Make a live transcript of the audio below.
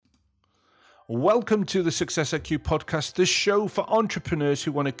Welcome to the Success IQ podcast, the show for entrepreneurs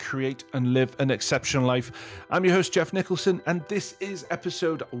who want to create and live an exceptional life. I'm your host, Jeff Nicholson, and this is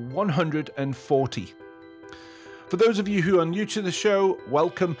episode 140. For those of you who are new to the show,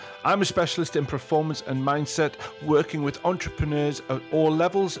 welcome. I'm a specialist in performance and mindset, working with entrepreneurs at all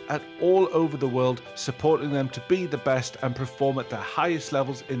levels, at all over the world, supporting them to be the best and perform at their highest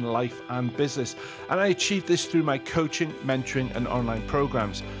levels in life and business. And I achieve this through my coaching, mentoring, and online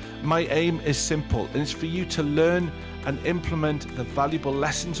programs. My aim is simple, and it's for you to learn and implement the valuable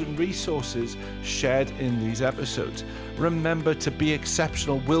lessons and resources shared in these episodes. Remember, to be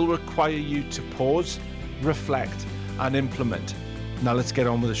exceptional will require you to pause, reflect, and implement. Now let's get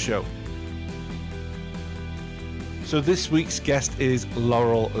on with the show. So this week's guest is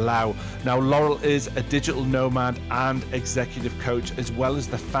Laurel Lau. Now, Laurel is a digital nomad and executive coach, as well as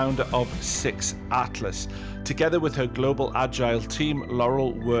the founder of 6 Atlas. Together with her global agile team,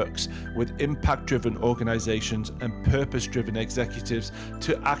 Laurel works with impact-driven organizations and purpose-driven executives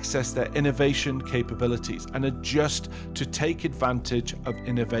to access their innovation capabilities and adjust to take advantage of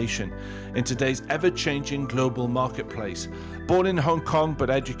innovation in today's ever-changing global marketplace. Born in Hong Kong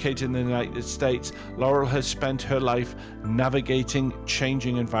but educated in the United States, Laurel has spent her life navigating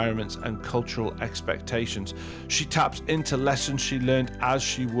changing environments and cultural expectations. She taps into lessons she learned as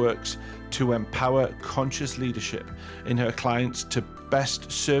she works to empower conscious leadership in her clients to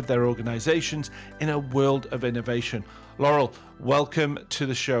best serve their organizations in a world of innovation. Laurel, welcome to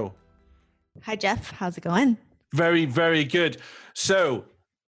the show. Hi, Jeff. How's it going? Very, very good. So,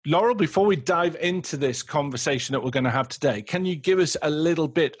 Laurel, before we dive into this conversation that we're going to have today, can you give us a little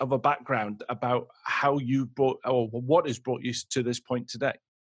bit of a background about how you brought, or what has brought you to this point today?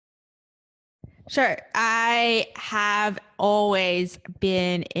 Sure. I have always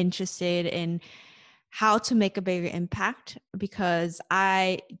been interested in how to make a bigger impact because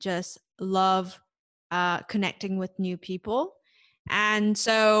I just love connecting with new people. And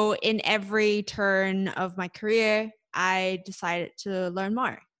so in every turn of my career, I decided to learn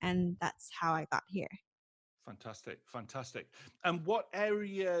more. And that's how I got here. Fantastic. Fantastic. And what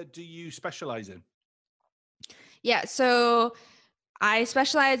area do you specialize in? Yeah. So I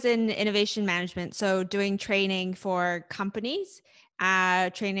specialize in innovation management, so doing training for companies,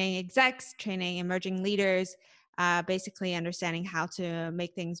 training execs, training emerging leaders, basically understanding how to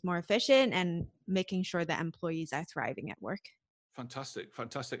make things more efficient and making sure that employees are thriving at work. Fantastic,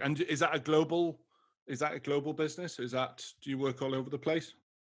 fantastic. And is that a global business? Do you work all over the place?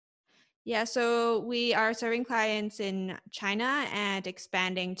 Yeah, so we are serving clients in China and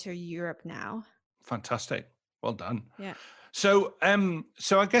expanding to Europe now. Fantastic. Well done. Yeah. So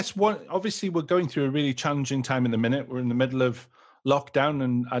I guess obviously we're going through a really challenging time in the minute. We're in the middle of lockdown,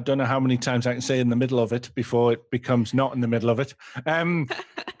 and I don't know how many times I can say in the middle of it before it becomes not in the middle of it.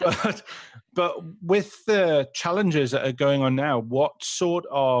 But with the challenges that are going on now, what sort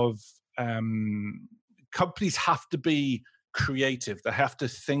of companies have to be creative? They have to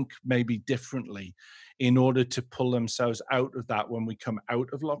think maybe differently in order to pull themselves out of that when we come out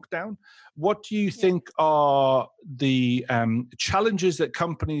of lockdown. What do you think are the challenges that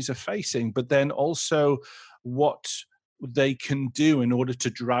companies are facing, but then also what they can do in order to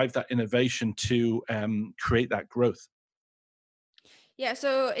drive that innovation to create that growth? Yeah,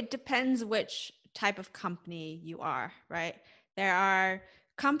 so it depends which type of company you are, right? There are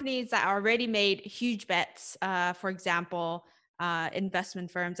companies that already made huge bets. For example,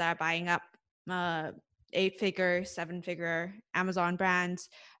 investment firms that are buying up 8-figure, 7-figure Amazon brands.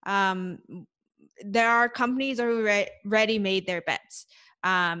 There are companies that already made their bets.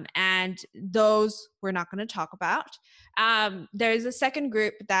 And those we're not going to talk about. There's a second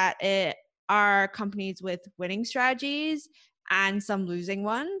group that are companies with winning strategies and some losing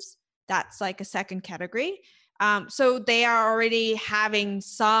ones. That's like a second category. So they are already having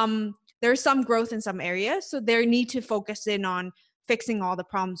there's some growth in some areas. So they need to focus in on fixing all the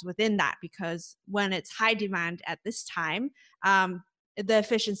problems within that, because when it's high demand at this time, the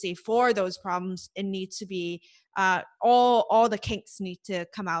efficiency for those problems, it needs to be all the kinks need to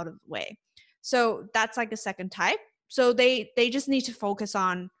come out of the way. So that's like the second type. So they just need to focus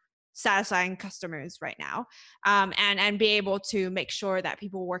on satisfying customers right now, and be able to make sure that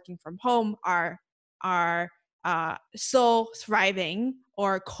people working from home are still thriving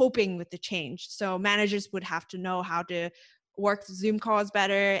or coping with the change. So managers would have to know how to work Zoom calls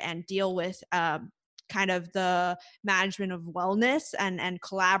better and deal with kind of the management of wellness and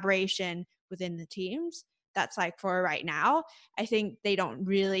collaboration within the teams. That's like for right now. I think they don't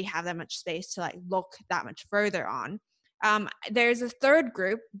really have that much space to like look that much further on. There's a third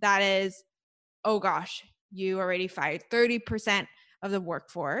group that is, oh gosh, you already fired 30% of the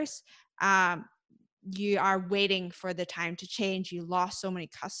workforce, you are waiting for the time to change. You lost so many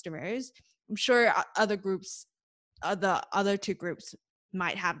customers. I'm sure other groups, the other two groups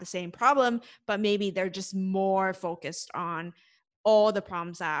might have the same problem, but maybe they're just more focused on all the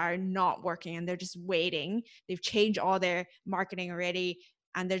problems that are not working, and they're just waiting. They've changed all their marketing already,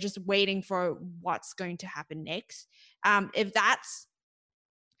 and they're just waiting for what's going to happen next. If that's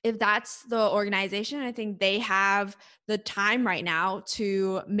the organization, I think they have the time right now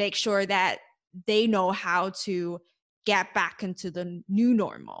to make sure that they know how to get back into the new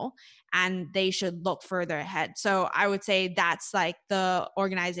normal, and they should look further ahead. So I would say that's like the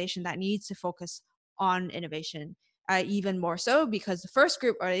organization that needs to focus on innovation, even more so, because the first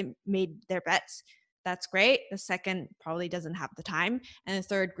group already made their bets. That's great. The second probably doesn't have the time. And the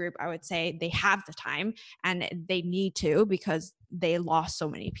third group, I would say they have the time and they need to, because they lost so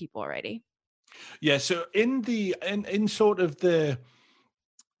many people already. Yeah. So in sort of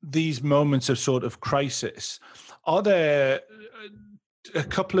these moments of sort of crisis, are there a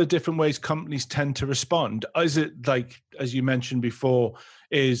couple of different ways companies tend to respond? Is it like, as you mentioned before,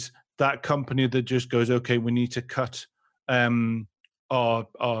 is that company that just goes, okay, we need to cut our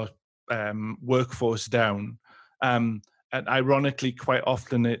workforce down? And ironically, quite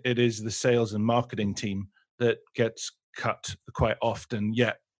often it is the sales and marketing team that gets cut quite often.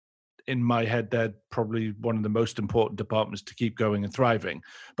 Yet in my head, they're probably one of the most important departments to keep going and thriving.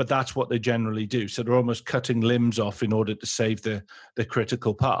 But that's what they generally do. So they're almost cutting limbs off in order to save the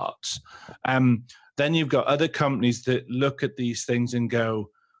critical parts. Then you've got other companies that look at these things and go,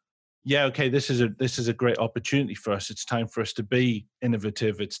 yeah, okay, this is a great opportunity for us. It's time for us to be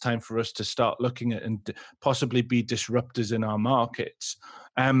innovative. It's time for us to start looking at and possibly be disruptors in our markets.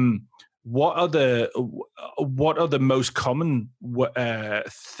 What are the most common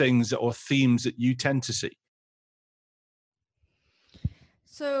things or themes that you tend to see?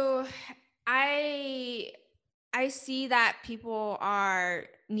 So I I see that people are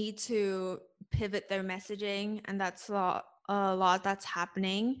need to pivot their messaging, and that's a lot that's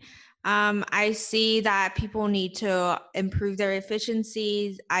happening. I see that people need to improve their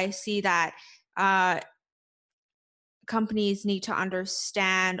efficiencies. I see that uh, companies need to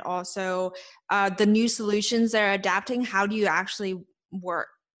understand also the new solutions they're adapting. How do you actually work?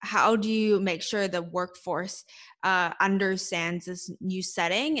 How do you make sure the workforce understands this new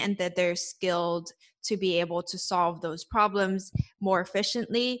setting, and that they're skilled to be able to solve those problems more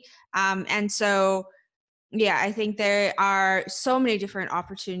efficiently? And so, yeah, I think there are so many different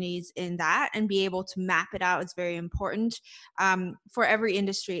opportunities in that, and be able to map it out is very important. For every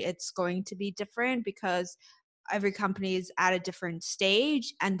industry, it's going to be different, because every company is at a different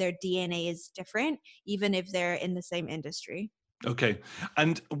stage and their DNA is different, even if they're in the same industry. Okay.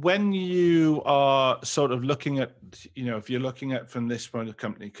 And when you are sort of looking at, if you're looking at from this point of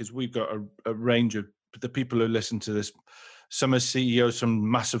company, because we've got a range of the people who listen to this, some are CEOs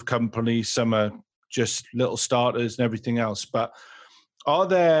from massive companies, some are just little starters and everything else. But are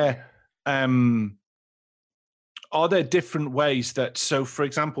there um, are there different ways that, so for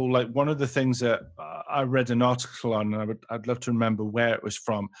example, like one of the things that I read an article on, and I'd love to remember where it was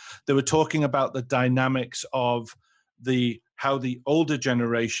from. They were talking about the dynamics of how the older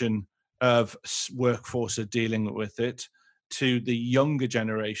generation of workforce are dealing with it to the younger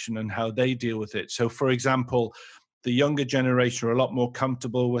generation and how they deal with it. So for example, the younger generation are a lot more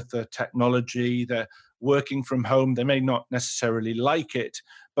comfortable with the technology. They're working from home. They may not necessarily like it,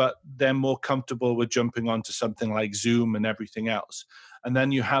 but they're more comfortable with jumping onto something like Zoom and everything else. And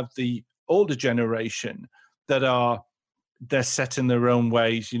then you have the older generation that they're set in their own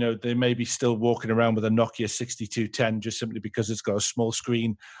ways. They may be still walking around with a Nokia 6210 just simply because it's got a small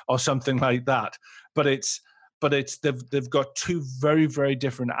screen or something like that. But they've got two very, very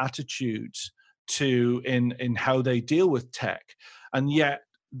different attitudes in how they deal with tech. And yet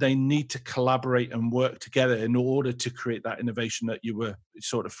they need to collaborate and work together in order to create that innovation that you were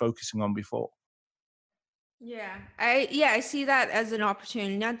sort of focusing on before. I see that as an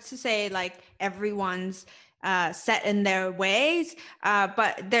opportunity. Not to say like everyone's set in their ways,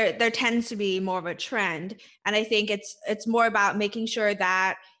 but there tends to be more of a trend, and I think it's more about making sure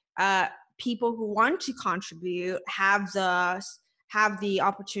that uh, people who want to contribute have the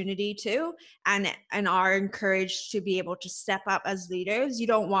opportunity to, and are encouraged to be able to step up as leaders. You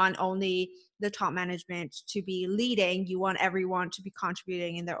don't want only the top management to be leading. You want everyone to be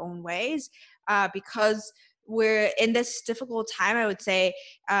contributing in their own ways, because we're in this difficult time. I would say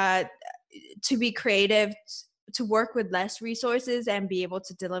to be creative, to work with less resources and be able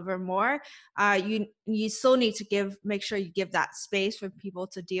to deliver more, you still need to make sure you give that space for people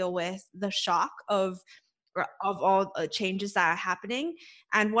to deal with the shock of of all changes that are happening.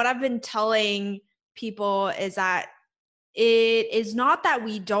 And what I've been telling people is that it is not that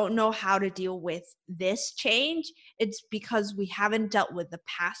we don't know how to deal with this change. It's because we haven't dealt with the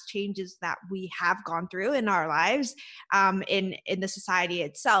past changes that we have gone through in our lives, in the society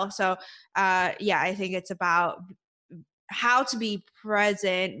itself. So yeah, I think it's about how to be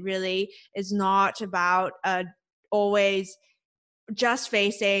present. Really is not about always just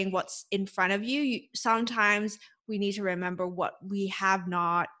facing what's in front of you. Sometimes we need to remember what we have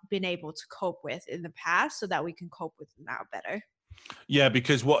not been able to cope with in the past so that we can cope with now better. Yeah,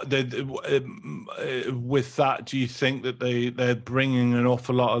 because with that, do you think that they're bringing an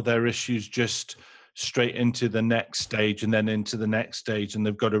awful lot of their issues just straight into the next stage and then into the next stage, and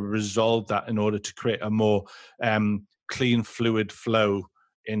they've got to resolve that in order to create a more clean, fluid flow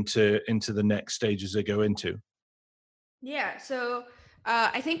into the next stages they go into? Yeah. So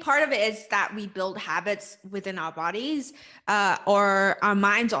I think part of it is that we build habits within our bodies, or our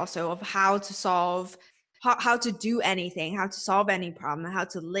minds also, of how to solve, how to do anything, how to solve any problem, how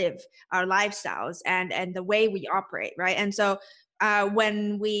to live our lifestyles, and the way we operate, right? And so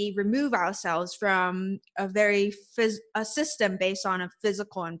when we remove ourselves from a very a system based on a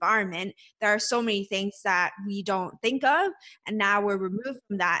physical environment, there are so many things that we don't think of, and now we're removed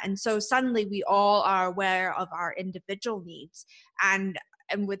from that, and so suddenly we all are aware of our individual needs, and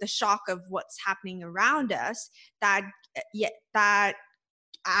with the shock of what's happening around us, that that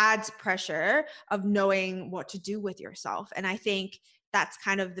adds pressure of knowing what to do with yourself. And I think that's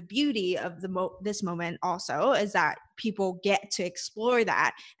kind of the beauty of this moment also, is that people get to explore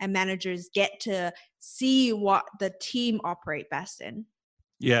that, and managers get to see what the team operate best in.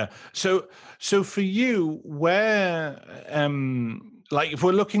 Yeah. So for you, where like if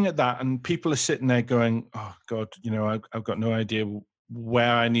we're looking at that and people are sitting there going, "Oh God, I've got no idea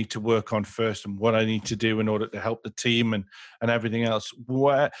where I need to work on first and what I need to do in order to help the team and everything else."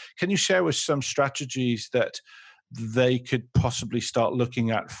 Where can you share with some strategies that they could possibly start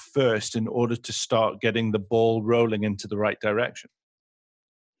looking at first in order to start getting the ball rolling into the right direction?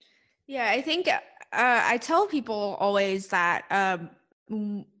 Yeah, I think I tell people always that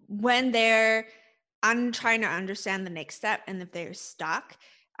when they're trying to understand the next step, and if they're stuck,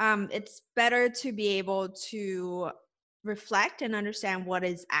 it's better to be able to reflect and understand what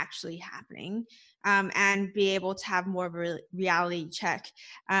is actually happening, and be able to have more of a reality check.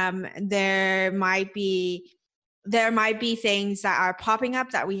 There might be things that are popping up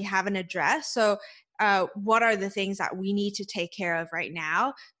that we haven't addressed. So what are the things that we need to take care of right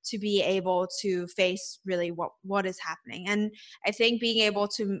now to be able to face really what is happening? And I think being able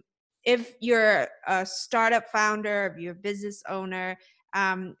to, if you're a startup founder, if you're a business owner,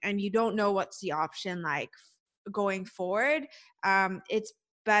 and you don't know what's the option like going forward, it's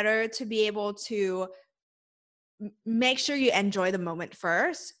better to be able to make sure you enjoy the moment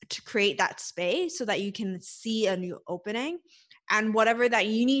first, to create that space so that you can see a new opening, and whatever that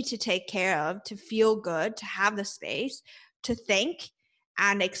you need to take care of to feel good, to have the space to think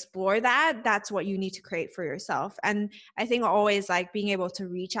and explore that, that's what you need to create for yourself. And I think always like being able to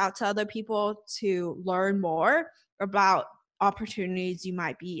reach out to other people to learn more about opportunities you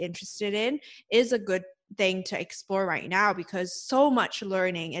might be interested in is a good thing to explore right now, because so much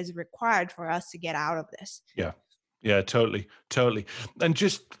learning is required for us to get out of this. Yeah. Yeah, totally, totally. And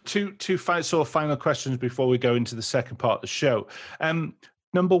just two sort of final questions before we go into the second part of the show. Um,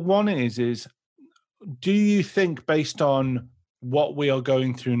 Number one is do you think, based on what we are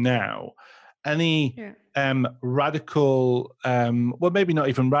going through now, any Yeah. radical, well, maybe not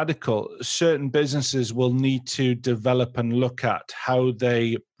even radical, certain businesses will need to develop and look at how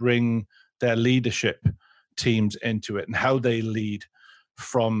they bring their leadership teams into it and how they lead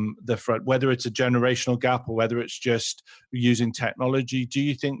from the front, whether it's a generational gap or whether it's just using technology? Do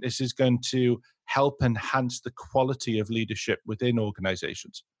you think this is going to help enhance the quality of leadership within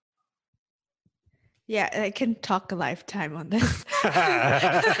organizations? Yeah, I can talk a lifetime on this.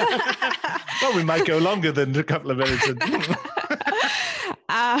 Well, we might go longer than a couple of minutes.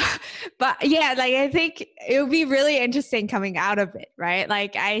 uh, but yeah, like I think it would be really interesting coming out of it, right?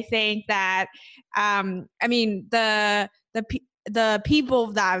 Like I think that, I mean, the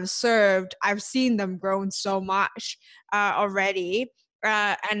people that I've served, I've seen them grown so much already,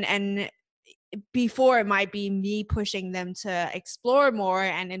 and before it might be me pushing them to explore more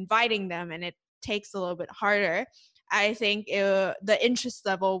and inviting them, and it takes a little bit harder. I think the interest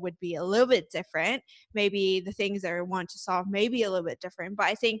level would be a little bit different. Maybe the things that I want to solve may be a little bit different, but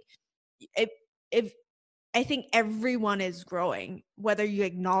I think if if I think everyone is growing, whether you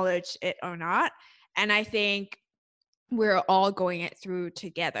acknowledge it or not. And I think we're all going it through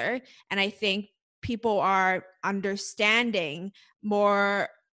together. And I think people are understanding more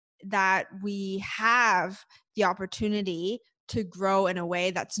that we have the opportunity to grow in a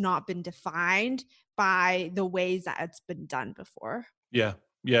way that's not been defined by the ways that it's been done before. Yeah,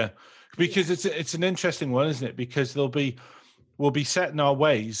 yeah, because it's an interesting one, isn't it? Because we'll be set in our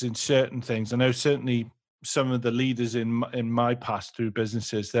ways in certain things. I know certainly some of the leaders in my past through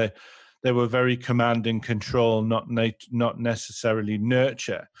businesses, they were very command and control, not necessarily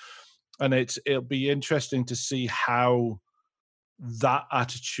nurture. And it'll be interesting to see how that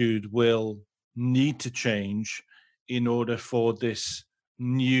attitude will need to change in order for this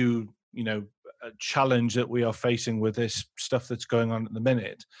new, challenge that we are facing with this stuff that's going on at the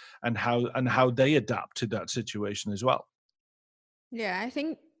minute, and how they adapt to that situation as well. Yeah, I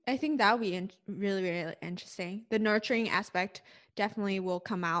think that would be really really interesting. The nurturing aspect definitely will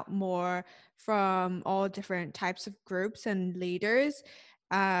come out more from all different types of groups and leaders.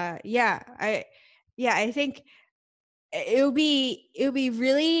 I think it would be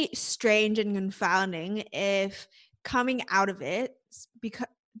really strange and confounding if coming out of it,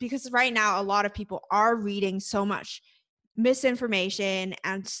 because right now a lot of people are reading so much misinformation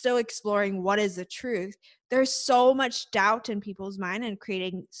and still exploring what is the truth. There's so much doubt in people's mind and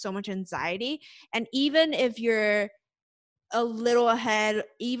creating so much anxiety. And even if you're a little ahead,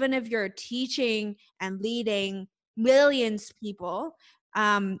 even if you're teaching and leading millions of people,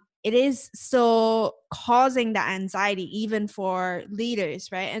 it is still causing that anxiety even for leaders,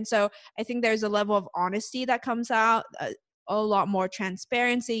 right? And so I think there's a level of honesty that comes out, a lot more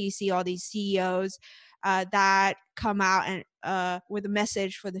transparency. You see all these CEOs that come out and with a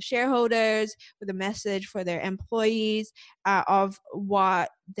message for the shareholders, with a message for their employees, of what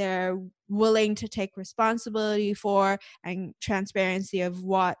they're willing to take responsibility for, and transparency of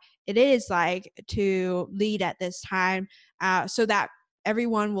what it is like to lead at this time, so that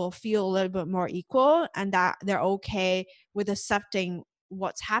everyone will feel a little bit more equal and that they're okay with accepting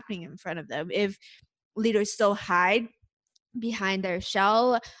what's happening in front of them. If leaders still hide behind their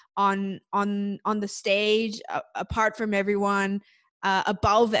shell on the stage, apart from everyone,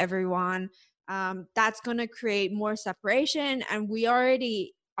 above everyone, that's going to create more separation, and we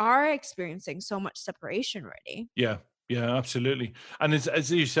already are experiencing so much separation already. Yeah, yeah, absolutely. And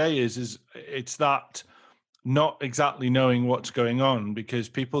as you say, is it's that not exactly knowing what's going on, because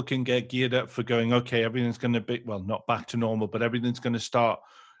people can get geared up for going, okay, everything's going to be, well, not back to normal, but everything's going to start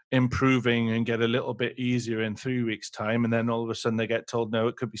improving and get a little bit easier in 3 weeks time, and then all of a sudden they get told no,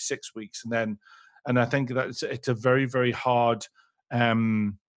 it could be 6 weeks, and I think that it's a very very hard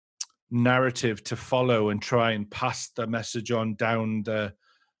um narrative to follow and try and pass the message on down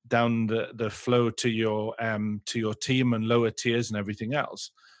the flow to your team and lower tiers and everything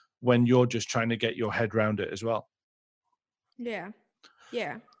else, when you're just trying to get your head around it as well. Yeah,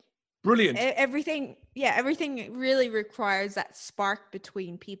 yeah. Brilliant. Everything really requires that spark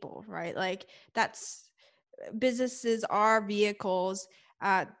between people, right? Like, that's businesses are vehicles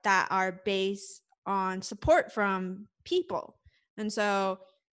that are based on support from people, and so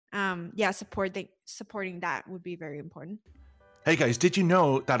supporting that would be very important. Hey guys, did you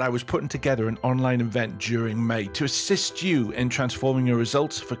know that I was putting together an online event during May to assist you in transforming your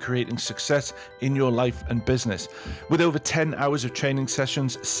results for creating success in your life and business? With over 10 hours of training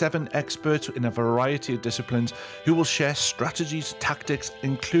sessions, 7 experts in a variety of disciplines who will share strategies, tactics,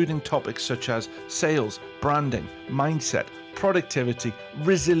 including topics such as sales, branding, mindset, productivity,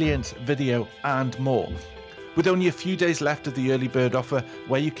 resilience, video, and more. With only a few days left of the early bird offer,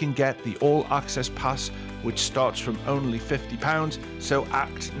 where you can get the all access pass, which starts from only £50, so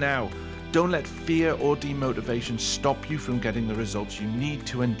act now. Don't let fear or demotivation stop you from getting the results you need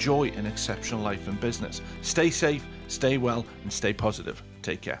to enjoy an exceptional life and business. Stay safe, stay well, and stay positive.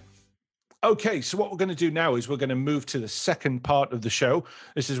 Take care. Okay, so what we're going to do now is we're going to move to the second part of the show.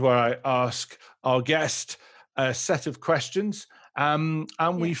 This is where I ask our guest a set of questions, and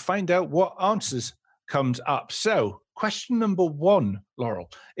we find out what answers comes up. So question number 1, Laurel,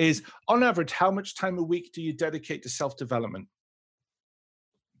 is, on average, how much time a week do you dedicate to self-development?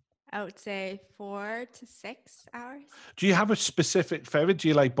 I would say 4 to 6 hours. Do you have a specific favorite? Do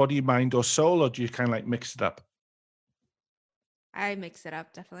you like body, mind, or soul, or do you kind of like mix it up? I mix it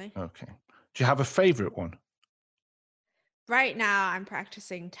up, definitely. Okay. Do you have a favorite one? Right now I'm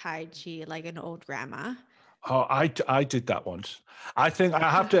practicing Tai Chi like an old grandma. Oh, I did that once. I think I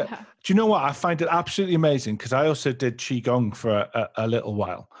have to. Do you know what? I find it absolutely amazing, because I also did Qigong for a little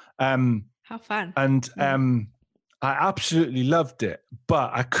while. How fun. And I absolutely loved it, but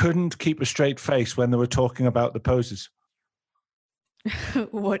I couldn't keep a straight face when they were talking about the poses.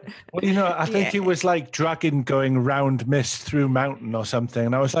 What? Well, I think Yeah. it was like dragon going round mist through mountain or something.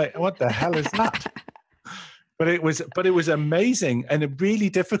 And I was like, what the hell is that? But it was amazing and really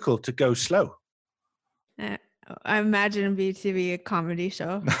difficult to go slow. Uh, I imagine it to be a comedy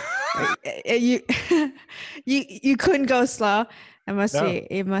show. Like, you, you couldn't go slow. No.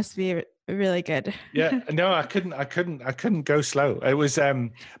 It must be really good. Yeah, no, I couldn't go slow. It was,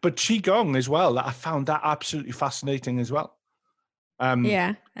 but Qigong as well. I found that absolutely fascinating as well.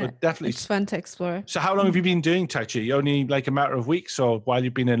 Yeah, But definitely. it's fun to explore. So how long have you been doing Tai Chi? Only like a matter of weeks, or while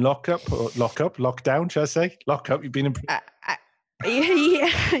you've been in lockdown, should I say? Lockup, you've been in.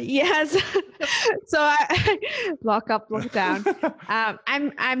 Yeah, yes. So I lock up, lock down.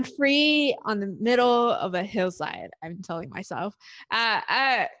 I'm free on the middle of a hillside. I'm telling myself.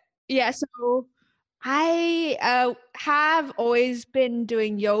 Yeah. So I have always been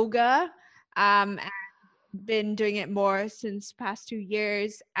doing yoga. And been doing it more since past 2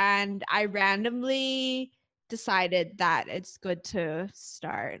 years, and I randomly decided that it's good to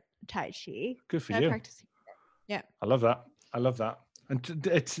start Tai Chi. Good for So I you. practice. Yeah. I love that. I love that. And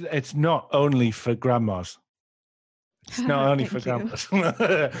it's not only for grandmas. It's not only for Thank you.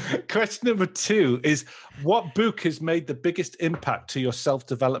 grandmas. Question number 2 is, what book has made the biggest impact to your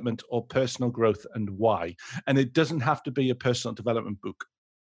self-development or personal growth, and why? And it doesn't have to be a personal development book.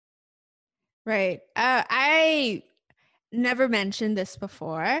 Right. I never mentioned this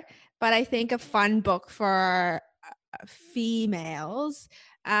before, but I think a fun book for females,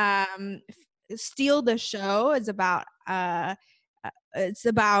 Steal the Show is about it's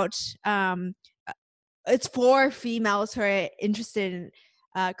about it's for females who are interested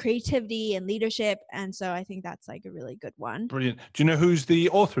in creativity and leadership, and so I think that's like a really good one. Brilliant. Do you know who's the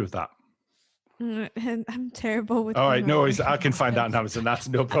author of that? And I'm terrible with All right, no worries. remembering I can find out on Amazon. That's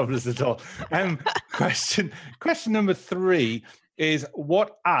no problems at all. Question number 3 is,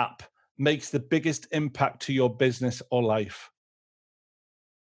 what app makes the biggest impact to your business or life?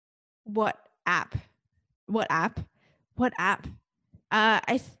 What app? What app? What app?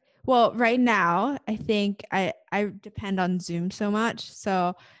 Well, right now, I think I depend on Zoom so much,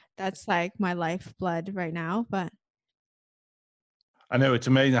 so that's like my lifeblood right now. But I know it's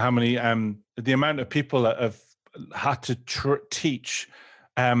amazing how many the amount of people that have had to teach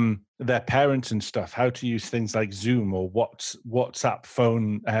their parents and stuff how to use things like Zoom or WhatsApp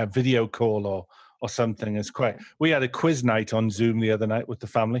phone video call or something. Is quite. We had a quiz night on Zoom the other night with the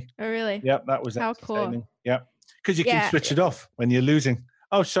family. oh, really? Yeah, that was How entertaining. cool. Yeah, because you can switch it off when you're losing.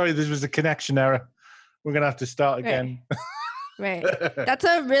 Oh, sorry, this was a connection error. We're gonna have to start again. Right. That's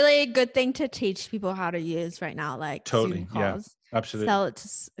a really good thing to teach people how to use right now, like Totally. Zoom calls. Yeah, absolutely. Sell it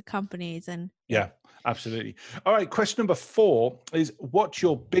to companies and yeah, absolutely. All right. Question number 4 is, what's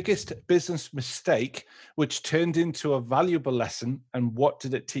your biggest business mistake which turned into a valuable lesson, and what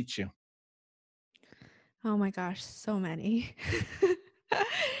did it teach you? Oh my gosh, so many.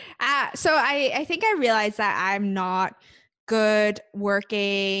 So I think I realized that I'm not good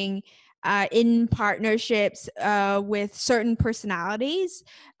working in partnerships with certain personalities,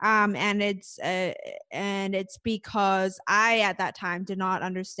 and it's because I at that time did not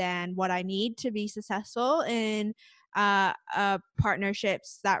understand what I need to be successful in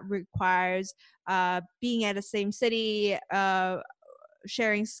partnerships that requires being at the same city,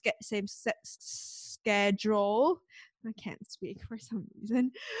 sharing same schedule. I can't speak for some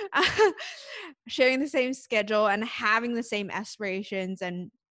reason. Sharing the same schedule and having the same aspirations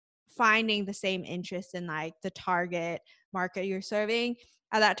and finding the same interest in like the target market you're serving.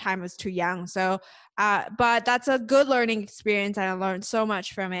 At that time I was too young. So but that's a good learning experience, and I learned so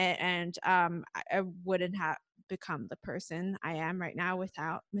much from it, and I wouldn't have become the person I am right now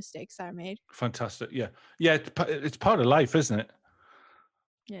without mistakes I made. Fantastic. Yeah. Yeah. It's part of life, isn't it?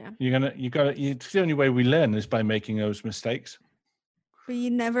 Yeah. It's the only way we learn is by making those mistakes. But you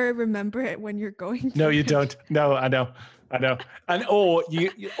never remember it when you're going No, through you it. don't. No, I know. And or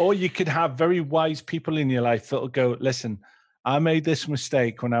you could have very wise people in your life that'll go, listen, I made this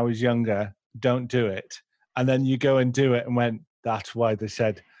mistake when I was younger. Don't do it. And then you go and do it and went, that's why they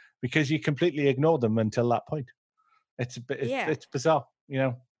said, because you completely ignore them until that point. It's a bit, Yeah. it's bizarre.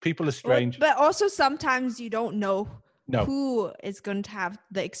 People are strange. But also sometimes you don't know No, who is going to have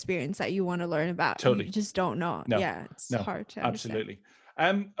the experience that you want to learn about. totally. You just don't know. No, Yeah, it's no, hard to understand. absolutely.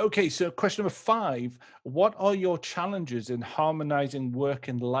 Okay, so question number 5, what are your challenges in harmonizing work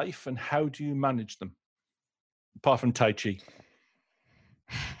and life, and how do you manage them? Apart from Tai Chi.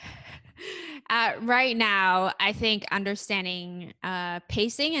 Right now, I think understanding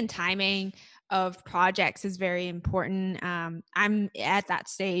pacing and timing of projects is very important. I'm at that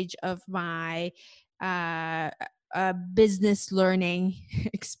stage of my business learning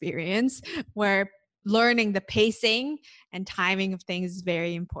experience where learning the pacing and timing of things is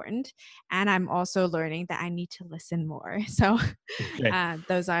very important. And I'm also learning that I need to listen more. So Okay.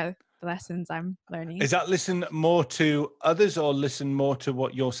 those are the lessons I'm learning. Is that listen more to others or listen more to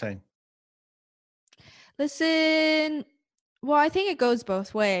what you're saying? Listen, well, I think it goes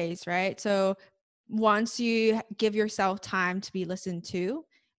both ways, right? So once you give yourself time to be listened to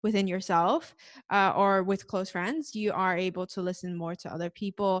within yourself or with close friends, you are able to listen more to other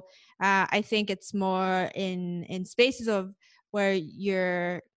people. I think it's more in spaces of where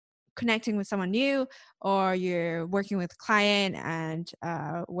you're connecting with someone new or you're working with a client and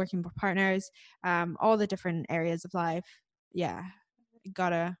working with partners, all the different areas of life. Yeah, you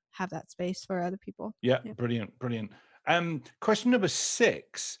gotta have that space for other people. Yeah, Yep. brilliant, brilliant. Question number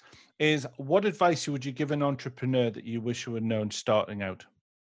 6 is, what advice would you give an entrepreneur that you wish you had known starting out?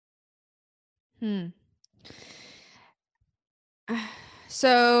 Hmm.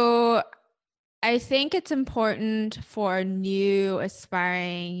 So I think it's important for a new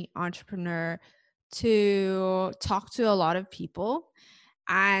aspiring entrepreneur to talk to a lot of people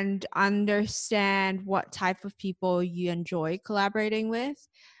and understand what type of people you enjoy collaborating with,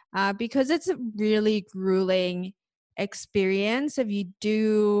 because it's a really grueling experience if you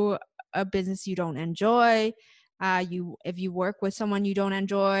do a business you don't enjoy. You if you work with someone you don't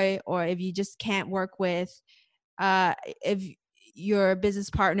enjoy, or if you just can't work with if your business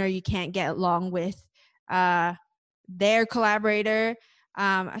partner you can't get along with uh, their collaborator.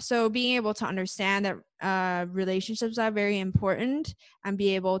 So being able to understand that relationships are very important and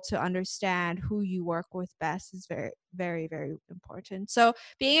be able to understand who you work with best is very, very, very important. So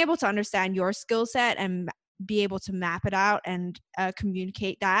being able to understand your skill set and be able to map it out and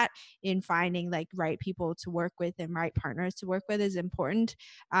communicate that in finding like right people to work with and right partners to work with is important.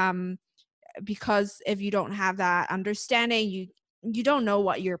 Um, because if you don't have that understanding, you don't know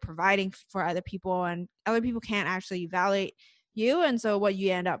what you're providing for other people, and other people can't actually evaluate you. And so what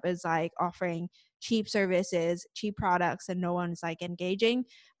you end up is like offering cheap services, cheap products, and no one's like engaging.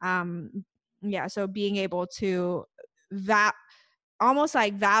 Yeah, so being able to that almost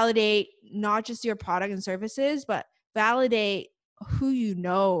like validate not just your product and services, but validate who you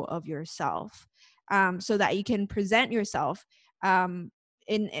know of yourself, so that you can present yourself um,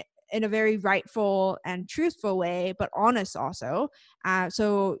 in in a very rightful and truthful way, but honest also.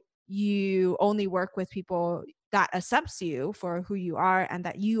 So you only work with people that accepts you for who you are, and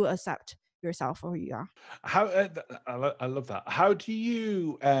that you accept yourself for who you are. I love that. How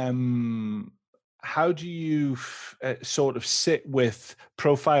do you sort of sit with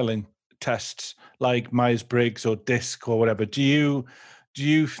profiling tests like Myers-Briggs or DISC or whatever? Do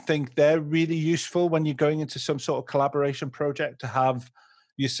you think they're really useful when you're going into some sort of collaboration project to have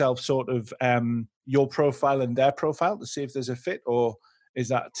yourself sort of your profile and their profile to see if there's a fit, or is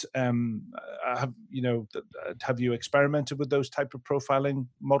that have you experimented with those type of profiling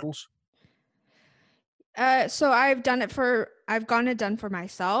models? So I've gotten it done for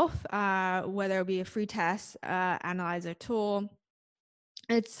myself, whether it be a free test analyzer tool.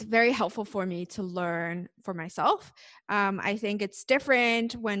 It's very helpful for me to learn for myself. I think it's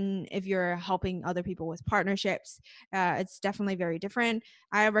different when if you're helping other people with partnerships. It's definitely very different.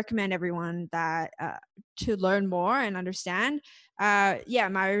 I recommend everyone that to learn more and understand. Yeah,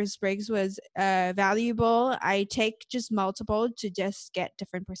 Myers Briggs was valuable. I take just multiple to just get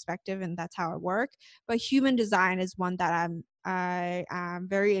different perspective, and that's how I work. But human design is one that I am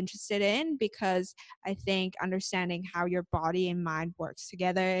very interested in, because I think understanding how your body and mind works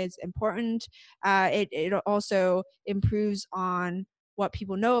together is important. It also improves on what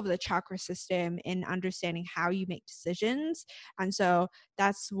people know of the chakra system in understanding how you make decisions. And so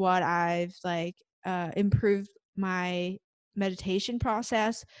that's what I've like improved my meditation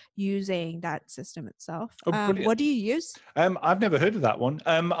process using that system itself. Oh, brilliant. What do you use? I've never heard of that one.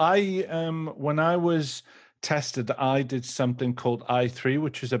 I when I was tested, I did something called I3,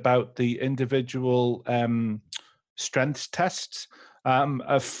 which is about the individual strengths tests.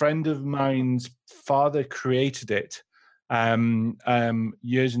 A friend of mine's father created it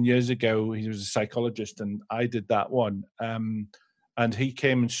years and years ago. He was a psychologist, and I did that one. And he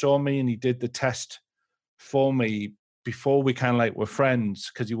came and saw me, and he did the test for me before we kind of like were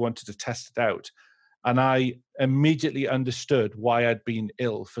friends because he wanted to test it out. And I immediately understood why I'd been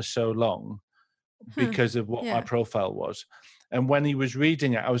ill for so long Huh. because of what my Yeah. profile was. And when he was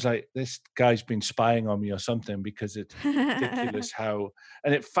reading it, I was like, "This guy's been spying on me or something," because it's ridiculous how.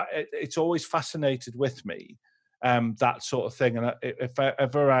 And it's always fascinated with me, that sort of thing. And if I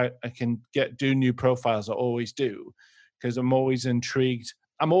ever I can do new profiles, I always do, because I'm always intrigued.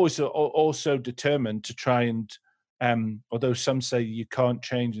 I'm always also determined to try and although some say you can't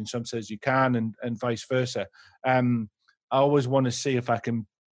change and some says you can, and vice versa. I always want to see if I can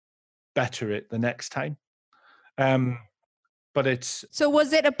better it the next time. But it's So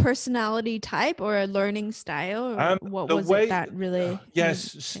was it a personality type or a learning style, or what the was it way, that really made you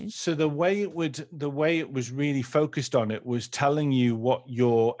yes. change? So the way it was really focused on it was telling you what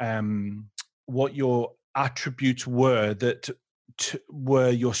your attributes were that were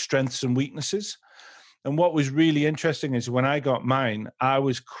your strengths and weaknesses. And what was really interesting is when I got mine, I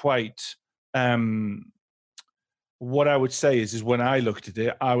was quite what I would say is when I looked at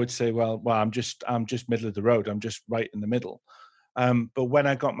it, I would say, well, I'm just middle of the road. I'm just right in the middle. But when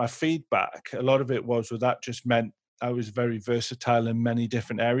I got my feedback, a lot of it was, well, that just meant I was very versatile in many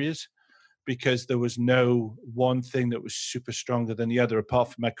different areas, because there was no one thing that was super stronger than the other,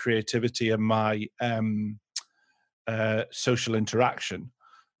 apart from my creativity and my social interaction.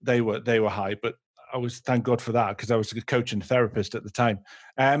 They were high, but I was, thank God for that, because I was a coach and therapist at the time.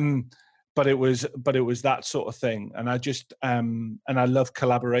 But it was that sort of thing, and I just and I love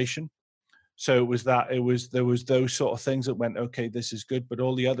collaboration. So there was those sort of things that went, okay, this is good, but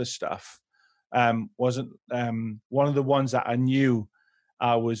all the other stuff wasn't. One of the ones that I knew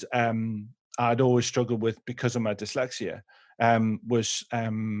I'd always struggled with because of my dyslexia was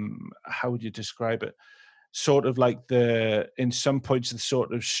how would you describe it? Sort of like in some points, the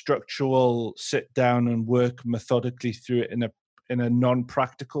sort of structural sit down and work methodically through it in a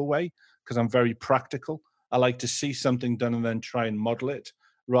non-practical way, because I'm very practical. I like to see something done and then try and model it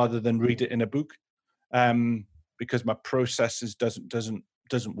rather than read it in a book, because my processes doesn't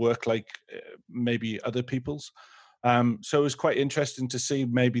work like maybe other people's. So it was quite interesting to see,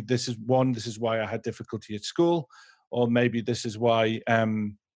 maybe this is why I had difficulty at school, or maybe this is why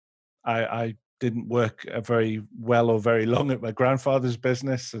I didn't work very well or very long at my grandfather's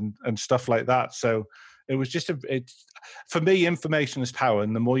business and stuff like that. So it was just for me, information is power,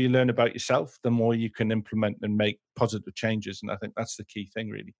 and the more you learn about yourself, the more you can implement and make positive changes. And I think that's the key thing,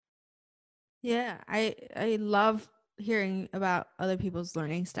 really. Yeah, I love hearing about other people's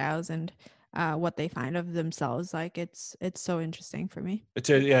learning styles and what they find of themselves. Like it's so interesting for me. It's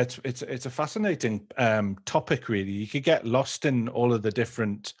a fascinating topic, really. You could get lost in all of the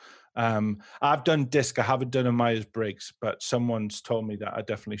different. I've done DISC. I haven't done a Myers Briggs, but someone's told me that I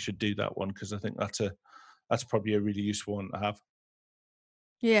definitely should do that one, because I think that's probably a really useful one to have.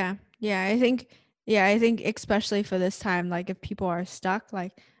 Yeah. Yeah, I think especially for this time, like if people are stuck,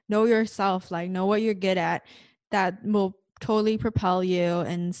 like know yourself, like know what you're good at. That will totally propel you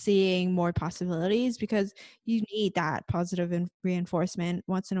in seeing more possibilities, because you need that positive reinforcement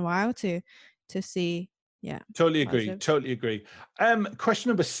once in a while to see, yeah, Totally agree. positive. Totally agree.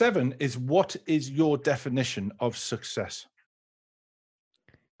 Question number 7 is, what is your definition of success?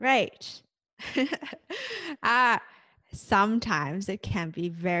 Right. Ah, sometimes it can be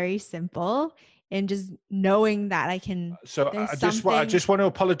very simple, and just knowing that So there's I something. just want to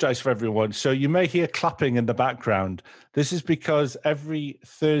apologize for everyone. So you may hear clapping in the background. This is because every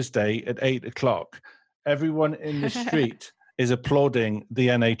Thursday at 8 o'clock, everyone in the street is applauding the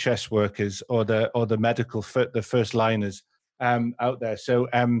NHS workers, or the the first liners out there. So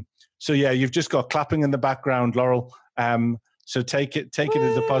yeah, you've just got clapping in the background, Laurel. So take it as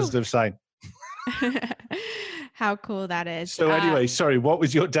a Woo! positive sign. How cool that is. So anyway, sorry, what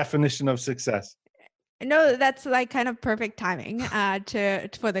was your definition of success? No, that's like kind of perfect timing to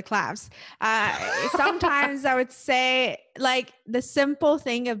for the claps. Sometimes I would say like the simple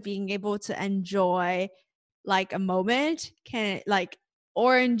thing of being able to enjoy like a moment, can like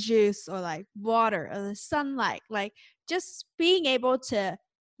orange juice or like water or the sunlight, like just being able to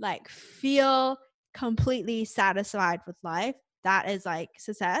like feel completely satisfied with life, that is like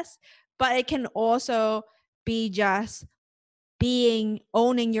success. But it can also be just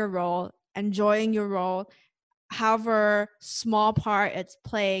owning your role, enjoying your role, however small part it's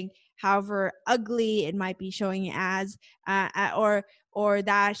playing, however ugly it might be showing it as, or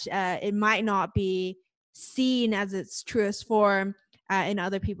that it might not be seen as its truest form in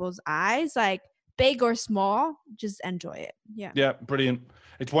other people's eyes. Like big or small, just enjoy it. Yeah. Yeah, brilliant.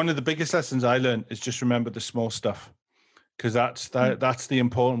 It's one of the biggest lessons I learned, is just remember the small stuff, because that's the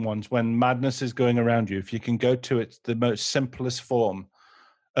important ones. When madness is going around you, if you can go to it, the most simplest form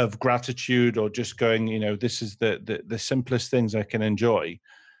of gratitude, or just going, this is the simplest things I can enjoy.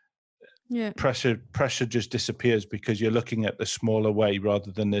 Yeah. Pressure just disappears, because you're looking at the smaller way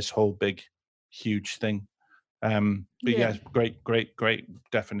rather than this whole big, huge thing. But Yeah. yes, great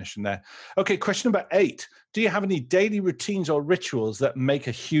definition there. Okay, question number 8. Do you have any daily routines or rituals that make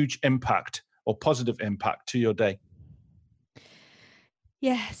a huge impact or positive impact to your day?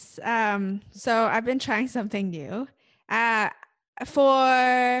 Yes. So I've been trying something new. Uh,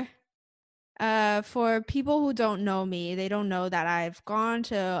 for for people who don't know me, they don't know that I've gone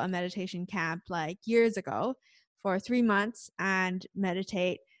to a meditation camp like years ago for 3 months and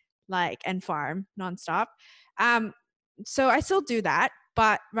meditate and farm nonstop. Um, so I still do that,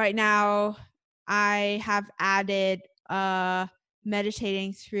 but right now I have added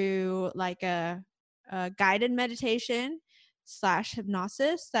meditating through a guided meditation slash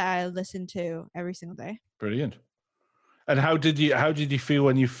hypnosis that I listen to every single day. Brilliant. And how did you feel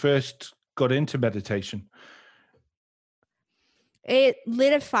when you first got into meditation? It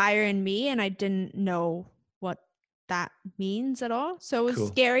lit a fire in me, and I didn't know what that means at all. So it was Cool.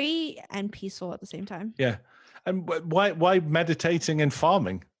 scary and peaceful at the same time. Yeah. And why meditating and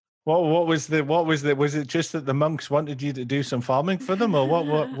farming? Was it just that the monks wanted you to do some farming for them, or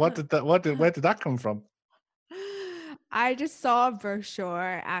where did that come from? I just saw a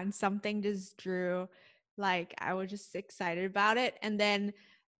brochure and something just drew, I was just excited about it. And then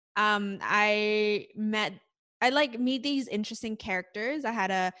I meet these interesting characters. I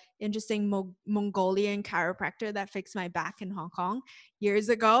had a interesting Mongolian chiropractor that fixed my back in Hong Kong years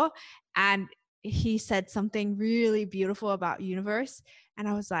ago, and he said something really beautiful about universe, and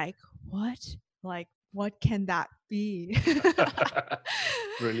I was like, what can that be?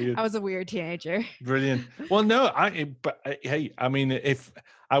 Brilliant. I was a weird teenager. Brilliant. Well, no, hey, I mean, if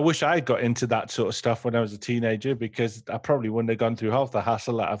I wish I got into that sort of stuff when I was a teenager, because I probably wouldn't have gone through half the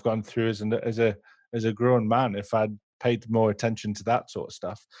hassle that I've gone through as a grown man if I'd paid more attention to that sort of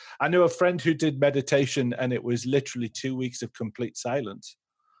stuff. I know a friend who did meditation, and it was literally 2 weeks of complete silence.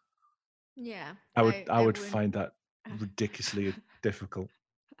 Yeah, I would find that ridiculously difficult.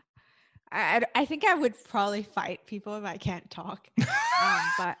 I think I would probably fight people if I can't talk.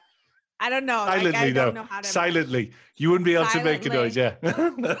 But I don't know. Silently, I don't know how to. Silently. You wouldn't be able to make a noise, yeah.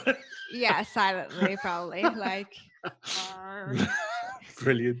 Yeah, silently, probably.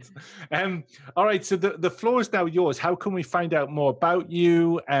 Brilliant. All right, so the floor is now yours. How can we find out more about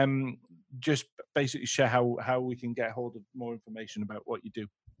you? Just basically share how we can get hold of more information about what you do.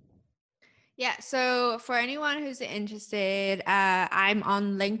 Yeah, so for anyone who's interested, I'm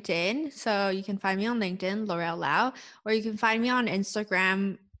on LinkedIn. So you can find me on LinkedIn, Laurel Lau, or you can find me on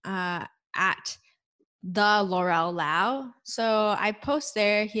Instagram at the Laurel Lau. So I post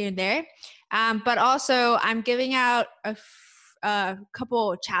there, here and there. But also I'm giving out a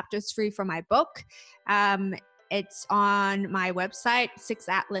couple chapters free for my book. It's on my website,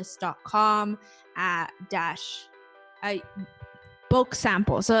 sixatlas.com book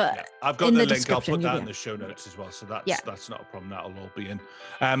sample. So yeah, I've got the link. I'll put that in the show notes as well. So that's not a problem. That'll all be in.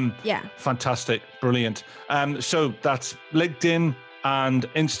 Yeah. Fantastic. Brilliant. So that's LinkedIn and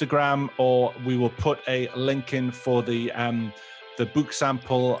Instagram, or we will put a link in for the book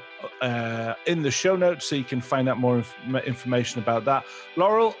sample in the show notes, so you can find out more information about that.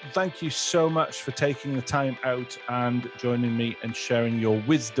 Laurel, thank you so much for taking the time out and joining me and sharing your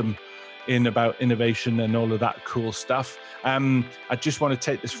wisdom about innovation and all of that cool stuff. I just want to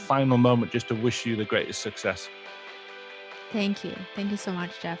take this final moment just to wish you the greatest success. Thank you. Thank you so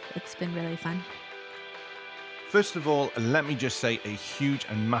much, Jeff. It's been really fun. First of all, let me just say a huge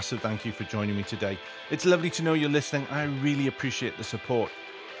and massive thank you for joining me today. It's lovely to know you're listening. I really appreciate the support.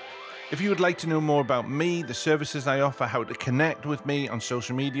 If you would like to know more about me, the services I offer, how to connect with me on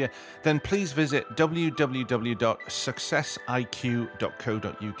social media, then please visit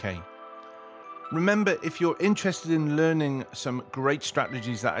www.successiq.co.uk. Remember, if you're interested in learning some great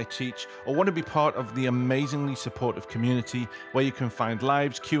strategies that I teach, or want to be part of the amazingly supportive community where you can find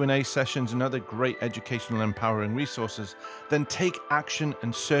lives, Q&A sessions, and other great educational and empowering resources, then take action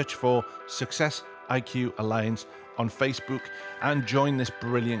and search for Success IQ Alliance on Facebook and join this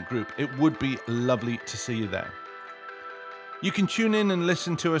brilliant group. It would be lovely to see you there. You can tune in and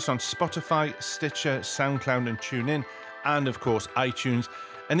listen to us on Spotify, Stitcher, SoundCloud, and TuneIn, and of course iTunes.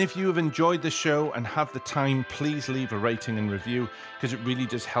 And if you have enjoyed the show and have the time, please leave a rating and review, because it really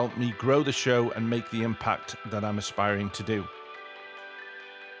does help me grow the show and make the impact that I'm aspiring to do.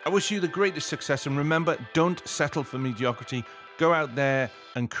 I wish you the greatest success, and remember, don't settle for mediocrity. Go out there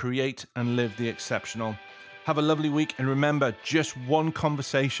and create and live the exceptional. Have a lovely week, and remember, just one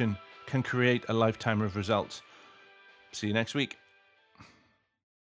conversation can create a lifetime of results. See you next week.